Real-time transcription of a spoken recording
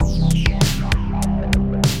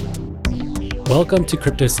Welcome to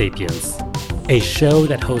Crypto Sapiens, a show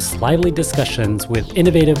that hosts lively discussions with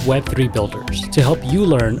innovative Web3 builders to help you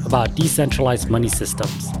learn about decentralized money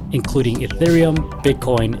systems, including Ethereum,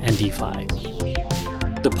 Bitcoin, and DeFi.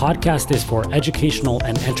 The podcast is for educational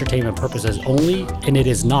and entertainment purposes only, and it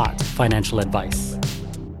is not financial advice.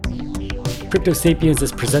 Crypto Sapiens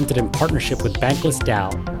is presented in partnership with Bankless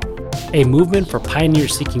DAO, a movement for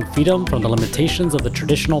pioneers seeking freedom from the limitations of the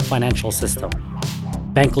traditional financial system.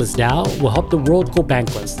 Bankless DAO will help the world go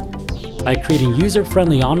bankless by creating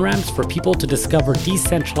user-friendly on-ramps for people to discover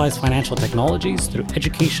decentralized financial technologies through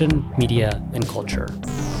education, media, and culture.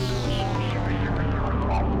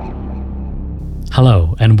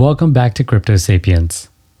 Hello, and welcome back to Crypto Sapiens.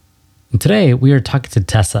 And today, we are talking to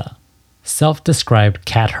Tessa, self-described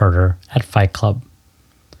cat herder at Fight Club.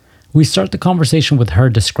 We start the conversation with her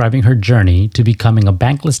describing her journey to becoming a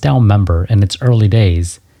Bankless DAO member in its early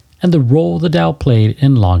days and the role the DAO played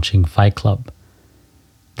in launching Fight Club.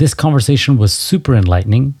 This conversation was super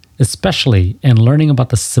enlightening, especially in learning about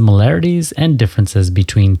the similarities and differences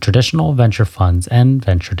between traditional venture funds and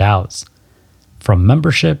venture DAOs, from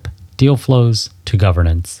membership, deal flows, to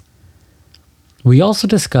governance. We also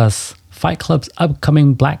discuss Fight Club's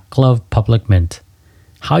upcoming Black Glove public mint,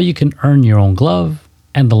 how you can earn your own glove,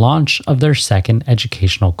 and the launch of their second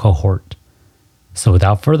educational cohort. So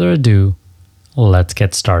without further ado, let's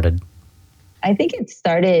get started. I think it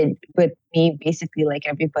started with me basically like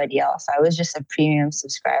everybody else. I was just a premium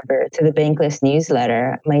subscriber to the Bankless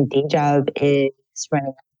newsletter. My day job is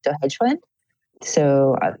running a hedge fund.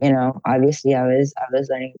 So, obviously I was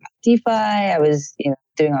learning about DeFi. I was,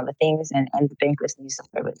 doing all the things, and the Bankless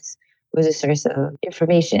newsletter was a source of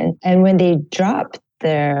information. And when they dropped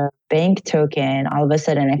their bank token, all of a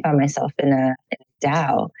sudden I found myself in a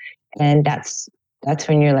DAO. And that's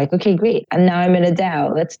when you're like, okay, great. And now I'm in a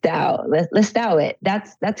DAO. Let's DAO. Let's DAO it.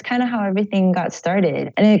 That's kind of how everything got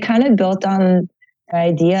started. And it kind of built on the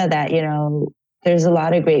idea that, there's a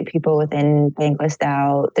lot of great people within Bankless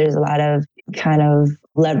DAO. There's a lot of kind of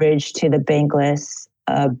leverage to the Bankless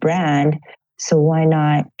brand. So why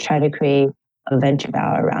not try to create a venture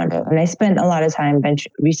DAO around it? And I spent a lot of time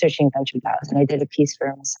researching venture DAOs, and I did a piece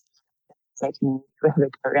for like the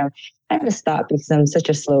program. I had to stop because I'm such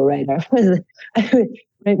a slow writer. I would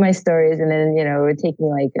write my stories, and then it would take me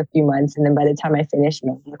like a few months, and then by the time I finished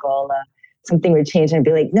my article, something would change, and I'd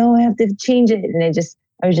be like, no, I have to change it, and I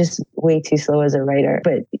was just way too slow as a writer.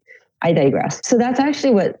 But I digress. So that's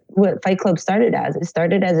actually what Fight Club started as. It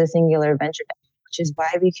started as a singular venture DAO, which is why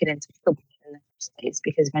we couldn't talk about it in the first place,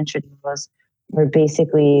 because venture DAOs were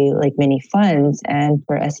basically like mini funds, and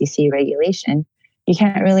for SEC regulation, you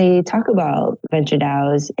can't really talk about venture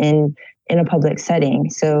DAOs in a public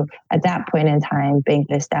setting. So at that point in time,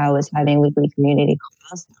 Bankless DAO was having weekly community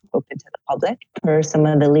calls open to the public for some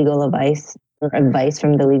of the legal advice or advice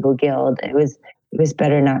from the legal guild. It was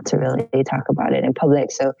better not to really talk about it in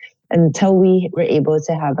public. So until we were able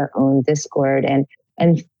to have our own Discord,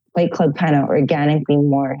 and Fight Club kind of organically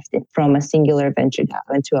morphed from a singular venture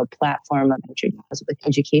DAO into a platform of venture DAOs with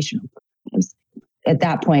educational programs. At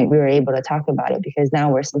that point, we were able to talk about it because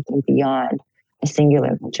now we're something beyond a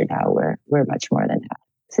singular venture DAO. We're much more than that.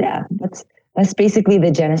 So yeah, that's basically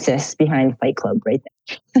the genesis behind Fight Club right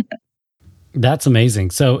there. That's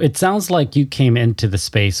amazing. So it sounds like you came into the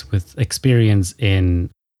space with experience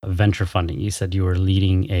in venture funding. You said you were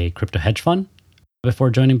leading a crypto hedge fund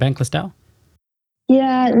before joining Bankless DAO?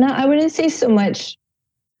 Yeah, no, I wouldn't say so much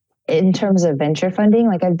in terms of venture funding.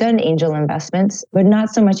 Like I've done angel investments, but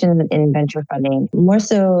not so much in venture funding. More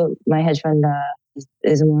so my hedge fund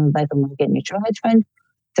is more like a market neutral hedge fund.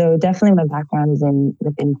 So definitely my background is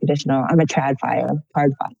within traditional. I'm a TradFi,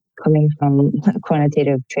 hard fi, coming from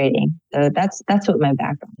quantitative trading. So that's what my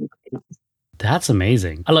background is. That's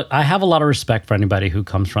amazing. Look, I have a lot of respect for anybody who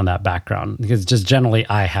comes from that background, because just generally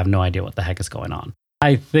I have no idea what the heck is going on.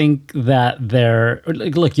 I think that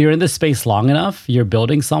look, you're in this space long enough, you're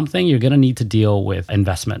building something, you're going to need to deal with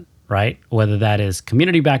investment, right? Whether that is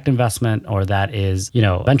community-backed investment or that is,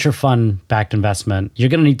 venture fund-backed investment, you're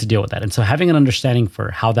going to need to deal with that. And so having an understanding for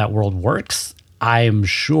how that world works, I'm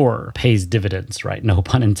sure pays dividends, right? No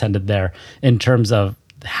pun intended there, in terms of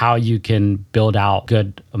how you can build out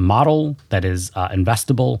good model that is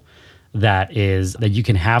investable, that you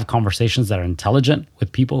can have conversations that are intelligent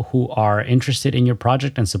with people who are interested in your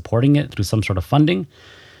project and supporting it through some sort of funding.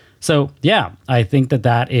 So yeah, I think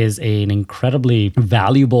that is an incredibly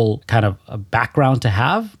valuable kind of a background to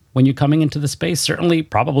have when you're coming into the space. Certainly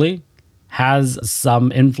probably has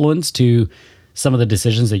some influence to some of the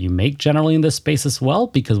decisions that you make generally in this space as well,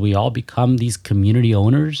 because we all become these community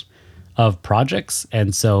owners of projects.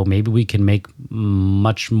 And so maybe we can make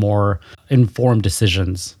much more informed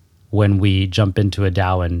decisions when we jump into a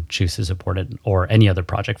DAO and choose to support it, or any other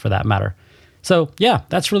project for that matter. So yeah,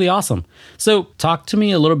 that's really awesome. So talk to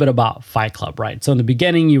me a little bit about Fight Club, right? So in the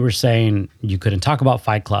beginning, you were saying you couldn't talk about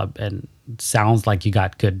Fight Club, and it sounds like you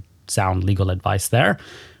got good sound legal advice there.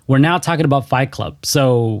 We're now talking about Fight Club.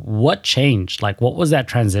 So what changed? Like, what was that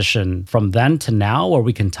transition from then to now where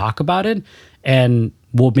we can talk about it? And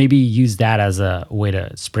we'll maybe use that as a way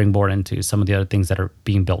to springboard into some of the other things that are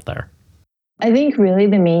being built there. I think really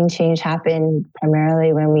the main change happened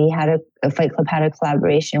primarily when we had a Fight Club had a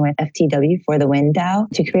collaboration with FTW for the Win DAO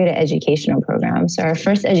to create an educational program. So our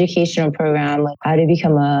first educational program was how to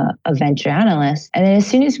become a venture analyst. And then as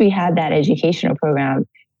soon as we had that educational program,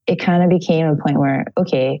 it kind of became a point where,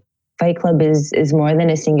 okay, Fight Club is more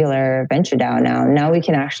than a singular venture DAO now. Now we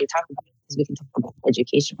can actually talk about it because we can talk about the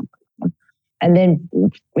educational program. And then,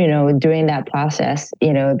 during that process,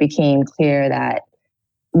 it became clear that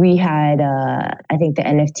we had, I think, the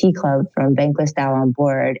NFT Club from Bankless DAO on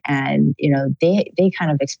board, and they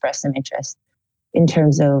kind of expressed some interest in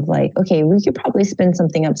terms of like, okay, we could probably spin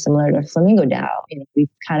something up similar to Flamingo DAO. We've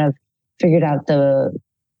kind of figured out the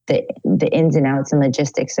ins and outs and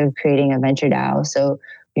logistics of creating a venture DAO. So,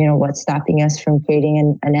 what's stopping us from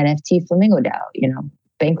creating an NFT Flamingo DAO?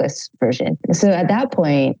 Bankless version. So at that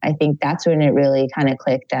point, I think that's when it really kind of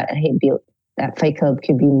clicked that that Fight Club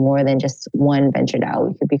could be more than just one venture DAO.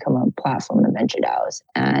 We could become a platform of venture DAOs.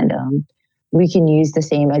 And we can use the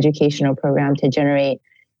same educational program to generate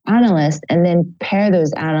analysts and then pair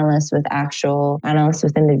those analysts with actual analysts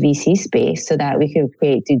within the VC space so that we could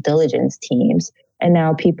create due diligence teams. And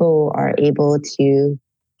now people are able to,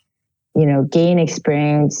 gain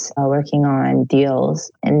experience working on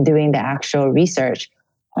deals and doing the actual research.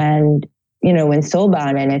 And when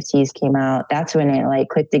Soulbound NFTs came out, that's when it like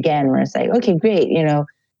clicked again, where it's like, okay, great.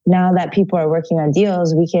 Now that people are working on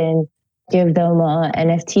deals, we can give them a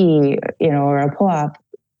NFT, or a POAP.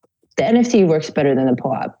 The NFT works better than the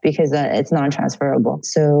POAP because it's non-transferable.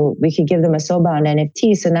 So we could give them a Soulbound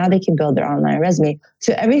NFT. So now they can build their online resume.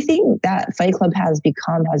 So everything that Fight Club has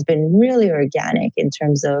become has been really organic in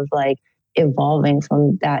terms of like evolving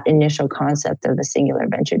from that initial concept of a singular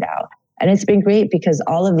venture DAO. And it's been great because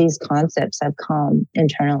all of these concepts have come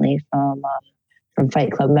internally from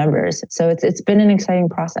Fight Club members. So it's been an exciting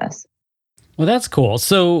process. Well, that's cool.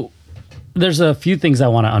 So there's a few things I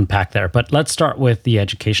want to unpack there, but let's start with the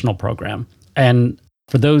educational program. And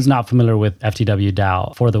for those not familiar with FTW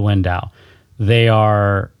DAO, For the Win DAO, they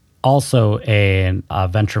are also a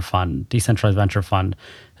venture fund, decentralized venture fund.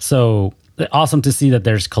 So awesome to see that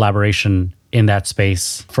there's collaboration in that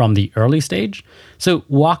space from the early stage. So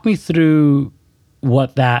walk me through how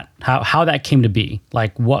that came to be.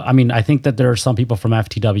 Like I think that there are some people from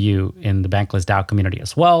FTW in the Bankless DAO community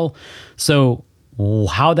as well. So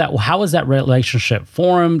how was that relationship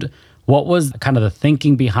formed? What was kind of the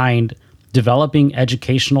thinking behind developing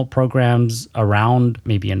educational programs around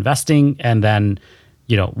maybe investing? And then,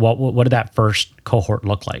 what did that first cohort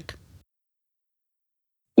look like?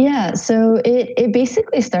 Yeah, so it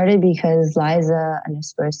basically started because Liza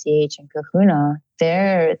 _ CH and Kahuna,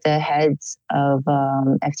 they're the heads of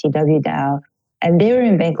FTW DAO, and they were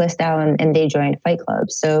in Bankless DAO and they joined Fight Club.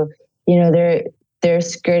 So they're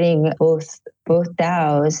skirting both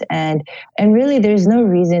DAOs, and really there's no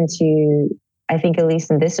reason to, I think at least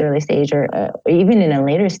in this early stage or even in a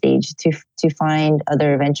later stage, to find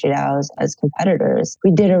other venture DAOs as competitors.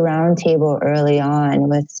 We did a roundtable early on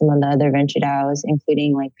with some of the other venture DAOs,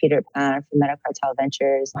 including like Peter Pan from Metacartel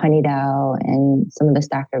Ventures, Honey DAO, and some of the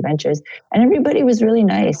Stacker Ventures. And everybody was really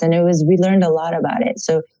nice, and we learned a lot about it.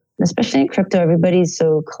 So especially in crypto, everybody's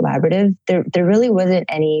so collaborative. There really wasn't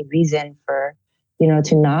any reason for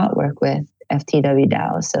to not work with FTW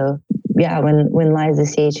DAO. So yeah, when Liza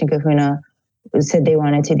CH and Kahuna said they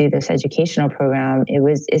wanted to do this educational program,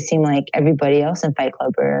 it seemed like everybody else in Fight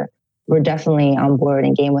Club were definitely on board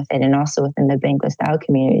and game with it, and also within the Bankless DAO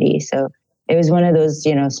community. So it was one of those,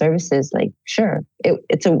 services like, sure, it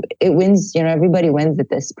wins, everybody wins at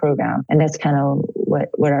this program. And that's kind of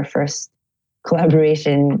what our first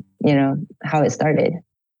collaboration, how it started.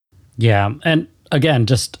 Yeah. And again,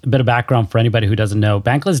 just a bit of background for anybody who doesn't know,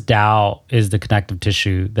 Bankless DAO is the connective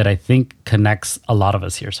tissue that I think connects a lot of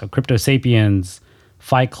us here. So Crypto Sapiens,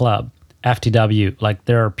 Fight Club, FTW, like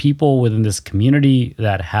there are people within this community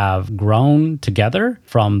that have grown together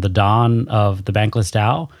from the dawn of the Bankless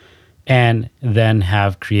DAO and then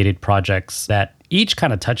have created projects that each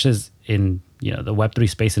kind of touches in, the Web3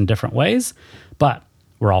 space in different ways. But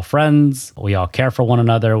We're all friends. We all care for one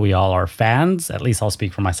another. We all are fans. At least I'll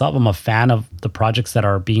speak for myself. I'm a fan of the projects that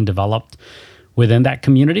are being developed within that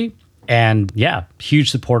community. And yeah,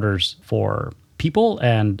 huge supporters for people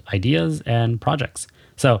and ideas and projects.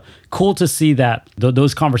 So cool to see that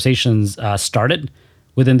those conversations started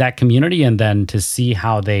within that community, and then to see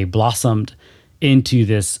how they blossomed into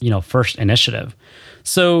this, first initiative.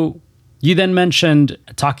 So you then mentioned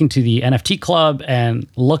talking to the NFT Club and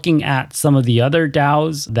looking at some of the other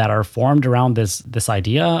DAOs that are formed around this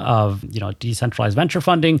idea of decentralized venture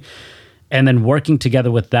funding, and then working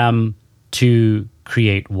together with them to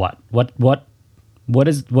create what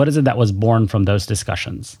is it that was born from those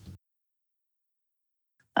discussions?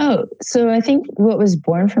 Oh, so I think what was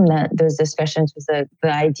born from those discussions was the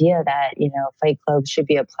idea that, Fight Club should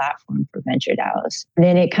be a platform for venture DAOs. And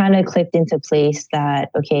then it kind of clicked into place that,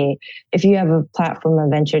 okay, if you have a platform of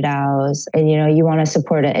venture DAOs and, you want to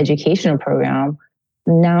support an educational program,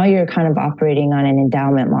 now you're kind of operating on an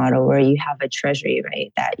endowment model where you have a treasury,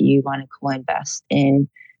 right, that you want to co-invest in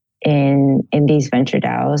these venture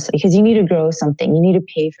DAOs, because you need to grow something. You need to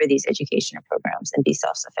pay for these educational programs and be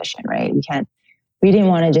self-sufficient, right? We didn't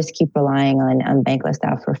want to just keep relying on Bankless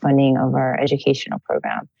DAO for funding of our educational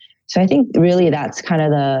program. So I think really that's kind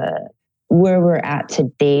of where we're at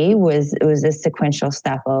today was this sequential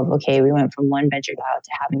step of, okay, we went from one venture DAO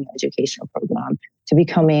to having an educational program to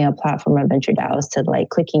becoming a platform of venture DAOs to like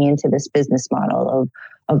clicking into this business model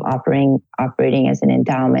of operating as an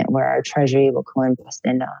endowment where our treasury will co-invest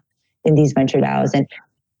in these venture DAOs. And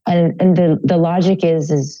the logic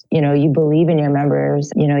is you believe in your members,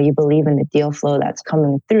 you believe in the deal flow that's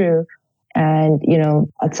coming through, and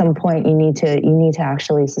at some point you need to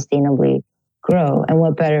actually sustainably grow. And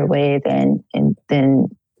what better way than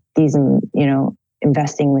these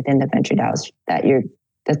investing within the venture DAOs that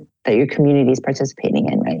your community is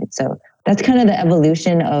participating in, right? So that's kind of the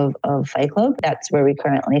evolution of Fight Club. That's where we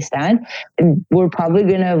currently stand, and we're probably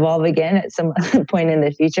going to evolve again at some point in the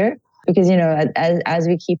future. Because, as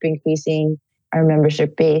we keep increasing our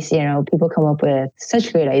membership base, people come up with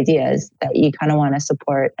such great ideas that you kind of want to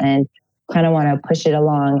support and kind of want to push it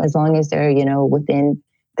along, as long as they're, within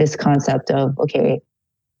this concept of, okay,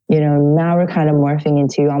 now we're kind of morphing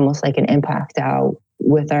into almost like an impact DAO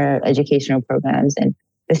with our educational programs. And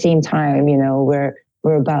at the same time, we're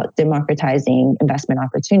about democratizing investment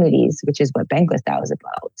opportunities, which is what Bankless DAO is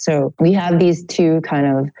about. So we have these two kind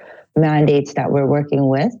of mandates that we're working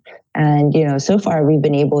with. And, so far we've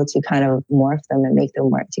been able to kind of morph them and make them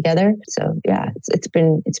work together. So yeah, it's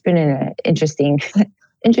been an interesting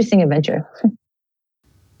adventure.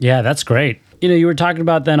 Yeah, that's great. You were talking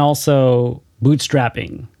about then also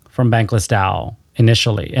bootstrapping from Bankless DAO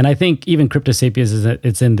initially. And I think even Crypto Sapiens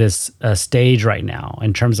it's in this stage right now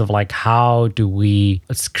in terms of like, how do we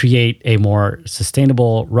create a more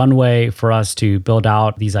sustainable runway for us to build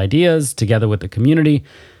out these ideas together with the community?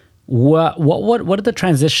 What did the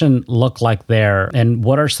transition look like there? And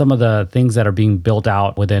what are some of the things that are being built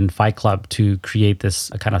out within Fight Club to create this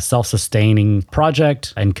kind of self-sustaining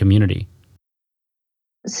project and community?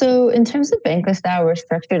 So in terms of Bankless DAO, we're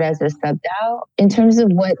structured as a sub-DAO. In terms of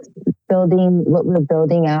what we're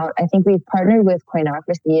building out, I think we've partnered with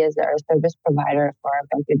Coinocracy as our service provider for our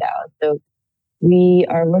venture DAO. So we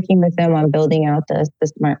are working with them on building out the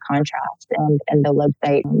smart contracts and the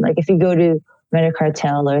website. Like if you go to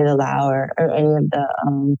Metacartel or the Lao or any of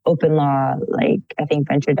the open law, like I think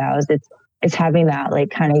venture DAOs, it's having that like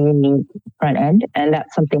kind of unique front end. And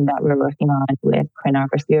that's something that we're working on with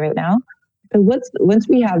Coinocracy right now. So once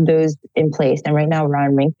we have those in place, and right now we're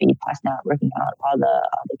on Ringfeed plus now working out all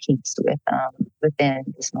the kinks within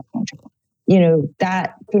the smart contract.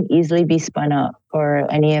 That can easily be spun up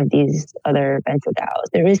for any of these other venture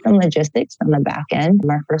DAOs. There is some logistics on the back end.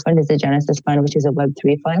 Our first one is the Genesis Fund, which is a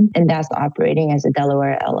Web3 fund, and that's operating as a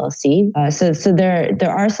Delaware LLC. So there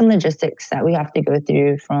are some logistics that we have to go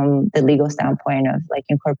through from the legal standpoint of like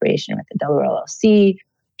incorporation with the Delaware LLC,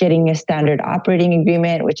 getting a standard operating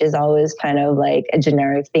agreement, which is always kind of like a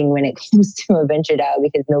generic thing when it comes to a venture DAO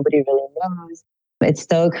because nobody really knows. It's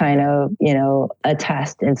still kind of, a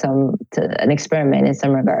test to an experiment in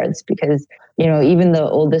some regards because, even the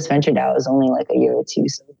oldest venture DAO is only like a year or two,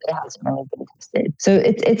 so it hasn't really been tested. So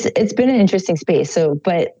it's been an interesting space. So,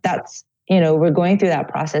 but that's, we're going through that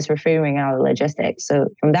process. We're figuring out the logistics. So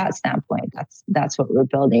from that standpoint, that's what we're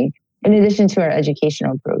building. In addition to our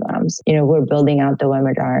educational programs, we're building out the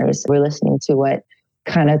webinars. We're listening to what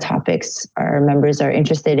kind of topics our members are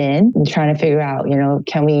interested in and trying to figure out,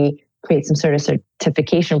 can we create some sort of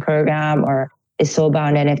certification program, or is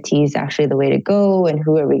soulbound NFTs actually the way to go? And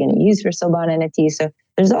who are we going to use for soulbound NFTs? So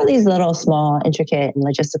there's all these little small, intricate and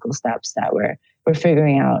logistical steps that we're we're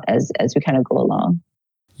figuring out as we kind of go along.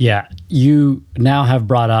 Yeah, you now have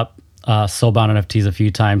brought up Soulbound NFTs a few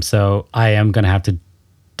times, so I am going to have to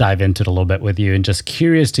dive into it a little bit with you and just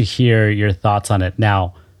curious to hear your thoughts on it.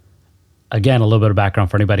 Now, again, a little bit of background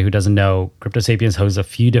for anybody who doesn't know, Crypto Sapiens hosts a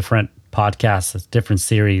few different podcasts, different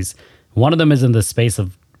series. One of them is in the space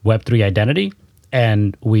of Web3 identity,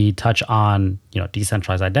 and we touch on,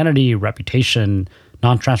 decentralized identity, reputation,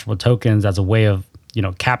 non-transferable tokens as a way of,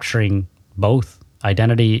 capturing both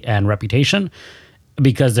identity and reputation,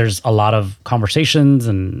 because there's a lot of conversations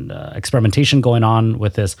and experimentation going on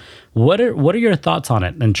with this. What are your thoughts on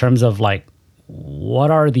it in terms of like, what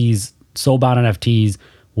are these soulbound NFTs?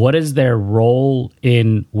 What is their role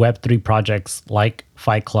in Web3 projects like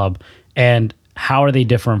Fight Club? And how are they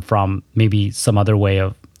different from maybe some other way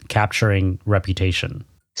of capturing reputation?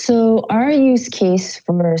 So our use case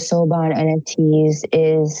for soulbound NFTs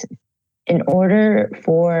is in order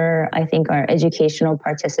for, I think, our educational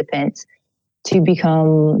participants to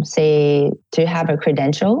become, say, to have a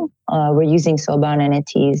credential, we're using soulbound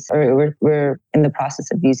NFTs, or we're in the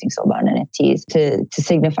process of using soulbound NFTs to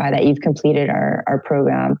signify that you've completed our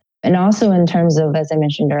program. And also in terms of, as I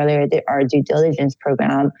mentioned earlier, our due diligence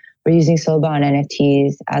program, we're using soulbound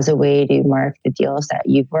NFTs as a way to mark the deals that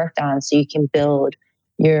you've worked on so you can build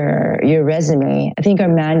your resume. I think our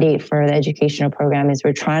mandate for the educational program is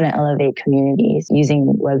we're trying to elevate communities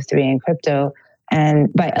using Web3 and crypto.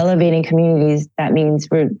 And by elevating communities, that means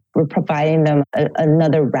we're providing them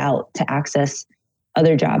another route to access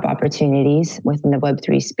other job opportunities within the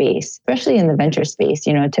Web3 space, especially in the venture space.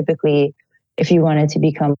 Typically, if you wanted to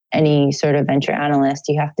become any sort of venture analyst,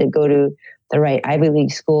 you have to go to the right Ivy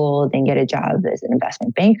League school, then get a job as an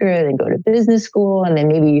investment banker, then go to business school, and then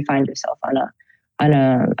maybe you find yourself on a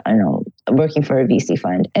working for a VC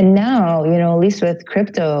fund. And now, at least with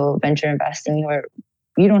crypto venture investing, where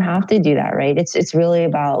you don't have to do that, right? It's really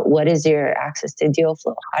about what is your access to deal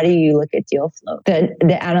flow? How do you look at deal flow?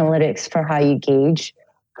 The analytics for how you gauge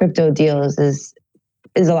crypto deals is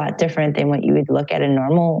a lot different than what you would look at a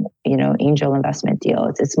normal, angel investment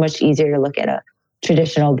deal. It's much easier to look at a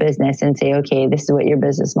traditional business and say, okay, this is what your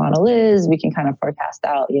business model is. We can kind of forecast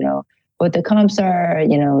out, what the comps are,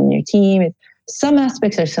 in your team. Some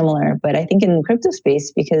aspects are similar, but I think in the crypto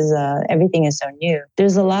space, because everything is so new,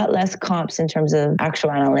 there's a lot less comps in terms of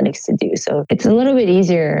actual analytics to do. So it's a little bit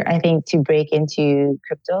easier, I think, to break into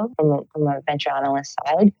crypto from a venture analyst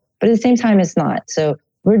side, but at the same time, it's not. So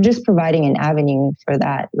we're just providing an avenue for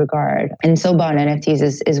that regard. And soulbound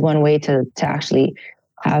NFTs is one way to actually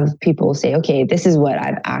have people say, okay, this is what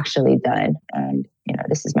I've actually done, and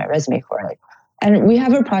this is my resume for it. And we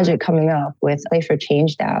have a project coming up with Play for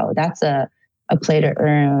Change DAO. That's a play to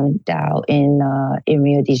earn DAO in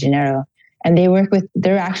Rio de Janeiro. And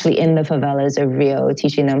they're actually in the favelas of Rio,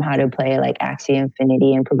 teaching them how to play like Axie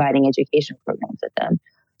Infinity and providing education programs with them.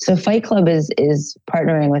 So Fight Club is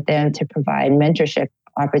partnering with them to provide mentorship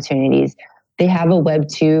opportunities. They have a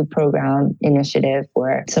Web2 program initiative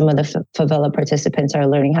where some of the favela participants are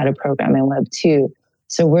learning how to program in Web2.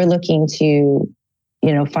 So we're looking to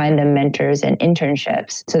find them mentors and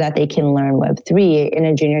internships so that they can learn Web3 in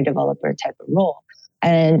a junior developer type of role.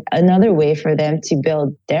 And another way for them to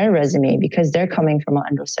build their resume, because they're coming from an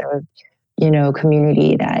underserved,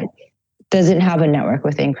 community that doesn't have a network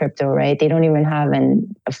within crypto, right? They don't even have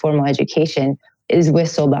a formal education, is with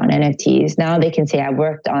soulbound NFTs. Now they can say, I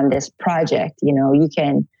worked on this project. You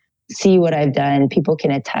can see what I've done. People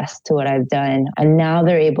can attest to what I've done. And now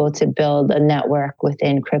they're able to build a network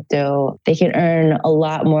within crypto. They can earn a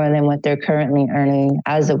lot more than what they're currently earning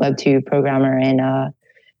as a Web2 programmer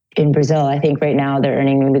in Brazil. I think right now they're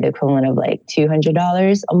earning maybe the equivalent of like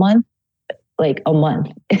 $200 a month, like a month.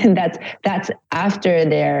 And that's after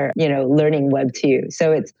they're, learning Web2.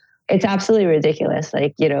 So it's absolutely ridiculous.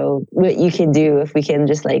 Like, what you can do if we can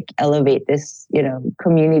just like elevate this,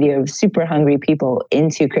 community of super hungry people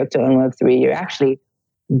into crypto and Web3, you're actually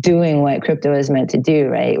doing what crypto is meant to do,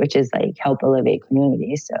 right? Which is like help elevate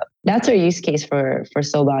communities. So that's our use case for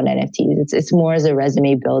soulbound NFTs. It's more as a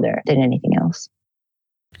resume builder than anything else.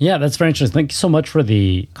 Yeah, that's very interesting. Thank you so much for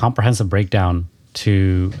the comprehensive breakdown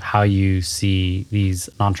to how you see these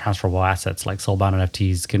non-transferable assets like soulbound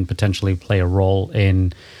NFTs can potentially play a role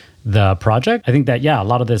in the project. I think that, a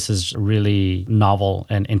lot of this is really novel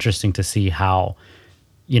and interesting to see how,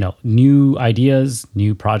 new ideas,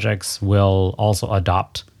 new projects will also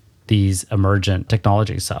adopt these emergent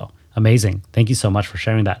technologies. So amazing. Thank you so much for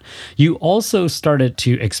sharing that. You also started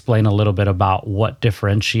to explain a little bit about what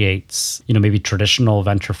differentiates, maybe traditional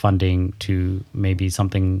venture funding to maybe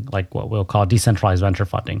something like what we'll call decentralized venture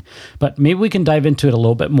funding. But maybe we can dive into it a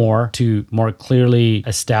little bit more to more clearly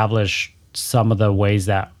establish some of the ways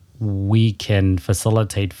that we can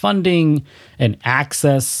facilitate funding and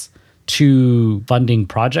access to funding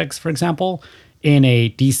projects, for example, in a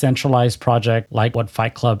decentralized project like what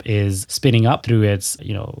Fight Club is spinning up through its,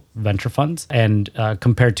 venture funds, and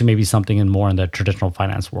compared to maybe something more in the traditional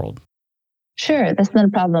finance world? Sure, that's not a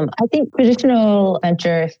problem. I think traditional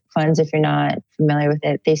venture funds, if you're not familiar with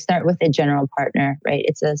it, they start with a general partner, right?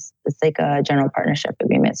 It's like a general partnership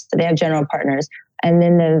agreement. So they have general partners, and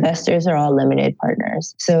then the investors are all limited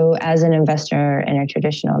partners. So as an investor in a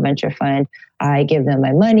traditional venture fund, I give them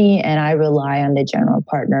my money and I rely on the general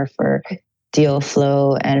partner for deal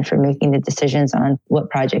flow and for making the decisions on what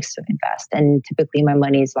projects to invest. And typically my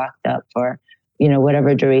money is locked up for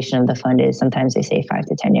whatever duration of the fund is. Sometimes they say 5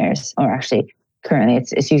 to 10 years, or actually currently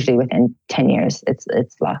it's usually within 10 years, it's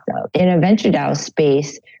locked up. In a venture DAO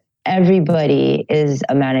space, everybody is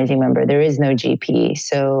a managing member. There is no GP.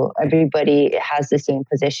 So everybody has the same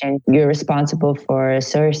position. You're responsible for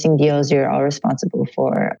sourcing deals. You're all responsible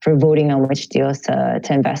for voting on which deals to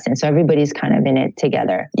invest in. So everybody's kind of in it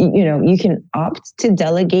together. You can opt to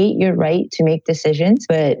delegate your right to make decisions,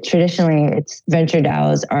 but traditionally venture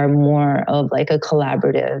DAOs are more of like a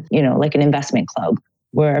collaborative, like an investment club,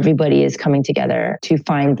 where everybody is coming together to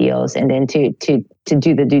find deals and then to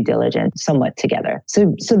do the due diligence somewhat together.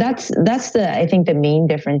 So that's I think the main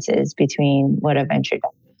differences between what a venture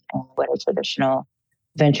DAO and what a traditional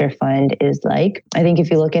venture fund is like. I think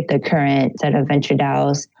if you look at the current set of venture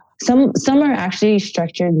DAOs, some are actually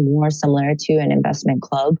structured more similar to an investment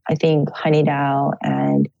club. I think HoneyDAO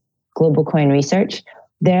and Global Coin Research,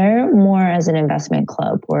 they're more as an investment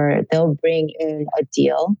club where they'll bring in a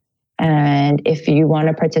deal. And if you want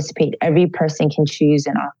to participate, every person can choose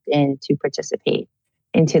and opt in to participate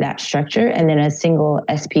into that structure. And then a single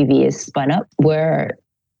SPV is spun up where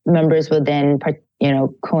members will then,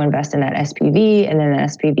 co-invest in that SPV. And then the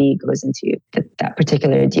SPV goes into that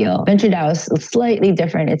particular deal. Venture DAO is slightly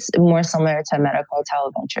different. It's more similar to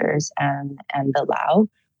Metacartel Ventures and the LAO,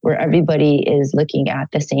 where everybody is looking at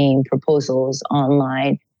the same proposals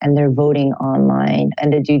online and they're voting online,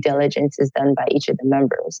 and the due diligence is done by each of the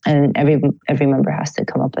members, and every member has to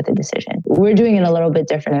come up with a decision. We're doing it a little bit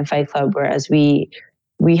different in Fight Club, whereas we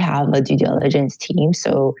have a due diligence team.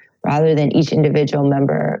 So rather than each individual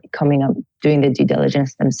member coming up doing the due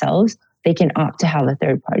diligence themselves, they can opt to have a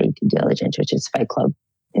third party due diligence, which is Fight Club.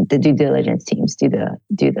 The due diligence teams do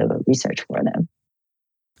the research for them.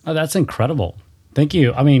 Oh, that's incredible. Thank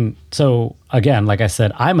you. I mean, so again, like I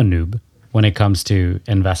said, I'm a noob when it comes to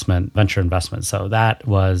venture investment. So that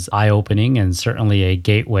was eye-opening and certainly a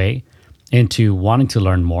gateway into wanting to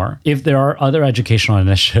learn more. If there are other educational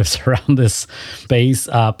initiatives around this space,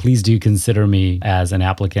 please do consider me as an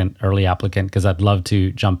early applicant, because I'd love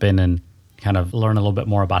to jump in and kind of learn a little bit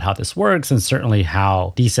more about how this works and certainly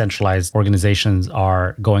how decentralized organizations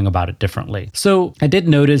are going about it differently. So I did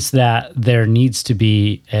notice that there needs to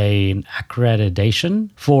be an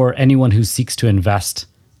accreditation for anyone who seeks to invest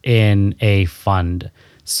in a fund.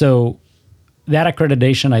 So that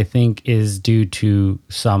accreditation, I think, is due to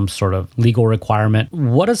some sort of legal requirement.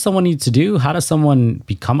 What does someone need to do? How does someone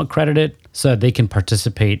become accredited so that they can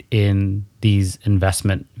participate in these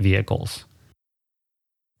investment vehicles?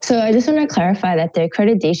 So I just want to clarify that the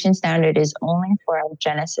accreditation standard is only for a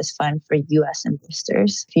Genesis fund for U.S.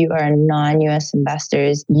 investors. If you are non-U.S.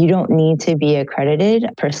 investors, you don't need to be accredited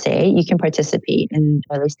per se. You can participate in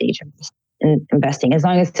early stage investing as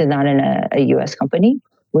long as it's not in a U.S. company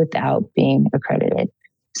without being accredited.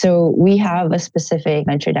 So we have a specific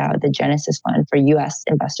venture DAO, the Genesis Fund, for U.S.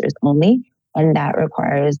 investors only, and that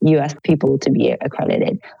requires U.S. people to be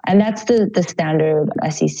accredited. And that's the standard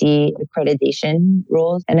SEC accreditation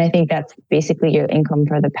rules. And I think that's basically your income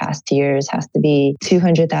for the past 2 years has to be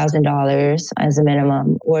 $200,000 as a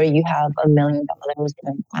minimum, or you have $1 million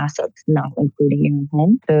in assets, not including your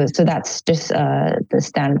home. So that's just the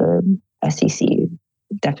standard SEC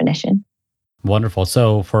definition. Wonderful.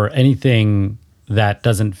 So for anything that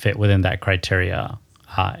doesn't fit within that criteria,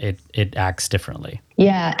 it acts differently.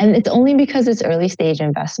 Yeah, and it's only because it's early stage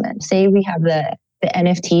investment. Say we have the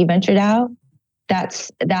NFT venture DAO,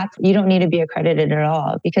 that's you don't need to be accredited at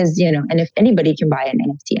all because and if anybody can buy an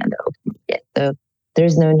NFT on the open market, so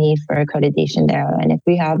there's no need for accreditation there. And if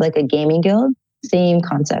we have like a gaming guild, same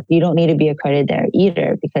concept. You don't need to be accredited there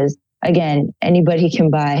either because again, anybody can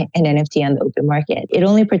buy an NFT on the open market. It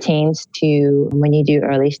only pertains to when you do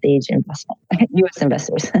early stage investment, U.S.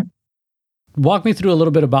 investors. Walk me through a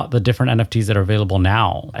little bit about the different NFTs that are available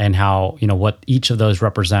now and how, what each of those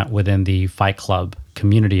represent within the Fight Club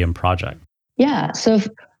community and project. Yeah. So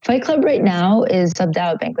Fight Club right now is subbed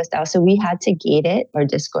out Bankless DAO. So we had to gate it, or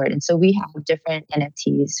Discord. And so we have different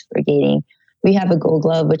NFTs for gating. We have a Gold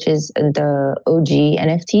Glove, which is the OG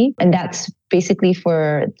NFT. And that's basically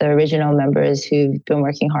for the original members who've been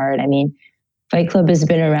working hard. I mean, Fight Club has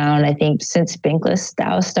been around, I think, since Bankless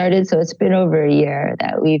DAO started. So it's been over a year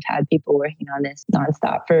that we've had people working on this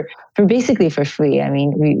nonstop for basically for free. I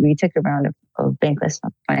mean, we took a round of Bankless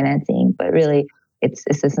financing, but really it's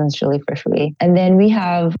essentially for free. And then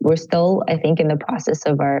we're still, I think, in the process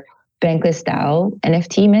of our Bankless DAO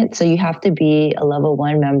NFT mint. So you have to be a level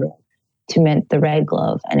 1 member to mint the Red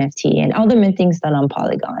Glove NFT, and all the minting's done on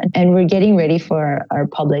Polygon. And we're getting ready for our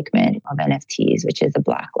public mint of NFTs, which is the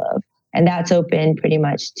Black Glove. And that's open pretty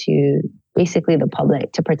much to basically the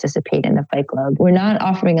public to participate in the Fight Club. We're not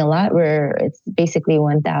offering a lot. It's basically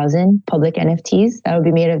 1,000 public NFTs that will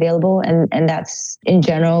be made available. And that's in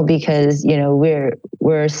general because,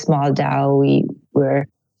 we're a small DAO.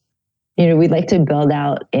 We'd like to build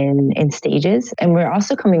out in stages. And we're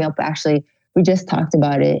also coming up, actually, we just talked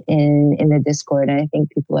about it in the Discord, and I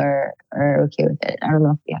think people are okay with it. I don't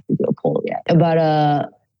know if we have to do a poll yet. About a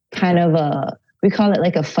kind of we call it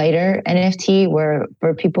like a fighter NFT, where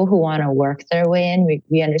for people who want to work their way in,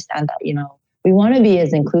 we understand that, we want to be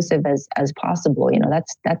as inclusive as possible.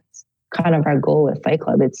 That's kind of our goal with Fight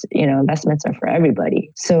Club. It's, investments are for everybody.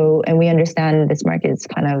 So, and we understand this market is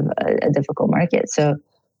kind of a difficult market. So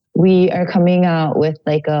we are coming out with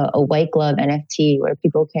like a white glove NFT where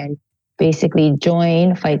people can basically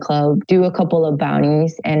join Fight Club, do a couple of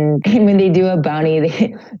bounties, and when they do a bounty,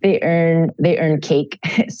 they earn cake.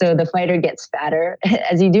 So the fighter gets fatter.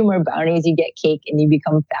 As you do more bounties, you get cake and you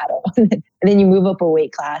become fatter. And then you move up a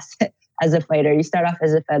weight class as a fighter. You start off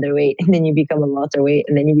as a featherweight, and then you become a welterweight,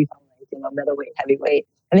 and then you become middleweight, heavyweight,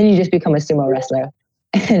 and then you just become a sumo wrestler.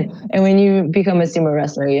 And when you become a sumo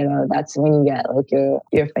wrestler, that's when you get like your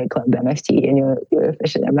Fight Club NFT and you're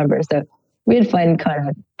officially a member. So we had fun kind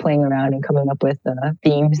of playing around and coming up with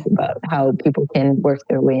themes about how people can work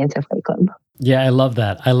their way into Fight Club. Yeah, I love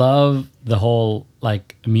that. I love the whole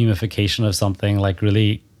like memification of something, like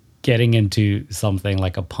really getting into something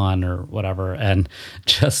like a pun or whatever, and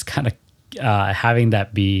just kind of having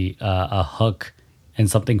that be a hook and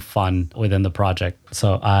something fun within the project.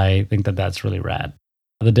 So I think that that's really rad.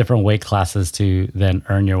 The different weight classes to then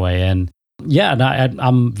earn your way in. Yeah, no,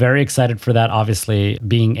 I'm very excited for that. Obviously,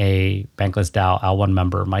 being a Bankless DAO L1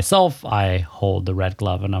 member myself, I hold the Red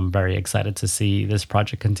Glove, and I'm very excited to see this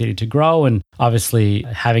project continue to grow and obviously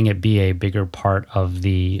having it be a bigger part of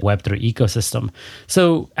the Web3 ecosystem.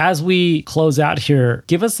 So as we close out here,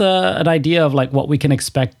 give us an idea of like what we can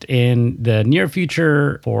expect in the near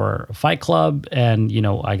future for Fight Club, and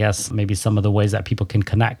I guess maybe some of the ways that people can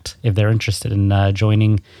connect if they're interested in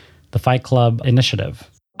joining the Fight Club initiative.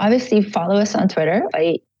 Obviously, follow us on Twitter,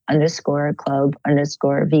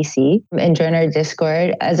 fight_club_VC, and join our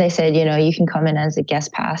Discord. As I said, you can come in as a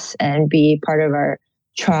guest pass and be part of our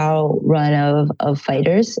trial run of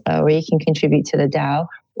fighters, where you can contribute to the DAO.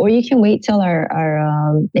 Or you can wait till our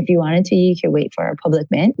if you wanted to, you can wait for our public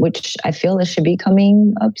mint, which I feel it should be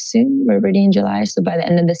coming up soon. We're already in July. So by the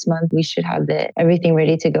end of this month, we should have everything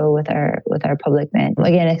ready to go with our public mint.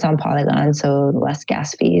 Again, it's on Polygon, so less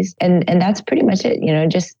gas fees. And that's pretty much it.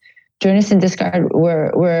 Just join us in Discord.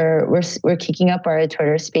 We're kicking up our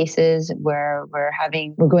Twitter spaces where we're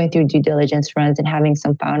going through due diligence runs and having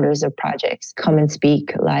some founders of projects come and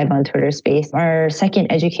speak live on Twitter space. Our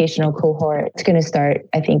second educational cohort is going to start,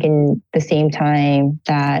 I think, in the same time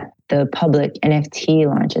that the public NFT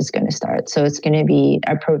launch is going to start. So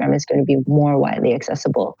our program is going to be more widely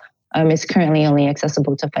accessible. It's currently only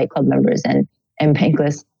accessible to Fight Club members and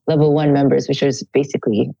Bankless level 1 members, which is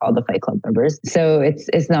basically all the Fight Club members. So it's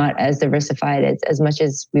not as diversified as much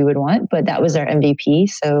as we would want, but that was our MVP.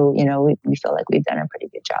 So, we feel like we've done a pretty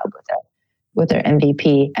good job with our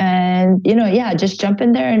MVP. And, just jump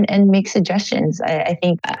in there and make suggestions. I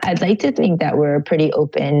think I'd like to think that we're a pretty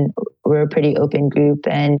open group,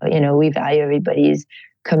 and, we value everybody's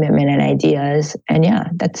commitment and ideas. And yeah,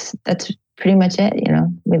 that's pretty much it.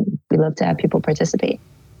 We love to have people participate.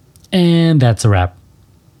 And that's a wrap.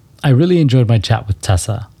 I really enjoyed my chat with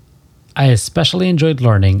Tessa. I especially enjoyed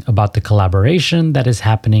learning about the collaboration that is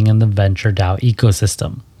happening in the Venture DAO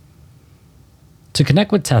ecosystem. To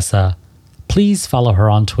connect with Tessa, please follow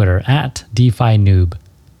her on Twitter at DeFi Noob.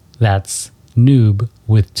 That's noob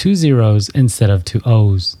with 2 zeros instead of 2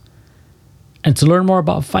 O's. And to learn more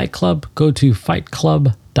about Fight Club, go to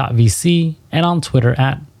fightclub.vc and on Twitter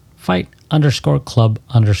at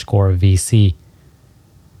fight_club_VC.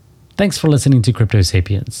 Thanks for listening to Crypto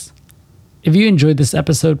Sapiens. If you enjoyed this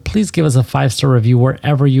episode, please give us a 5-star review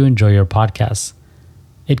wherever you enjoy your podcasts.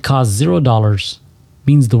 It costs $0,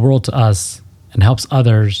 means the world to us, and helps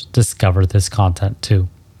others discover this content too.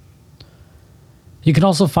 You can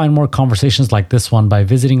also find more conversations like this one by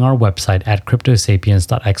visiting our website at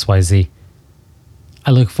cryptosapiens.xyz.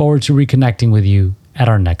 I look forward to reconnecting with you at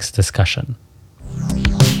our next discussion.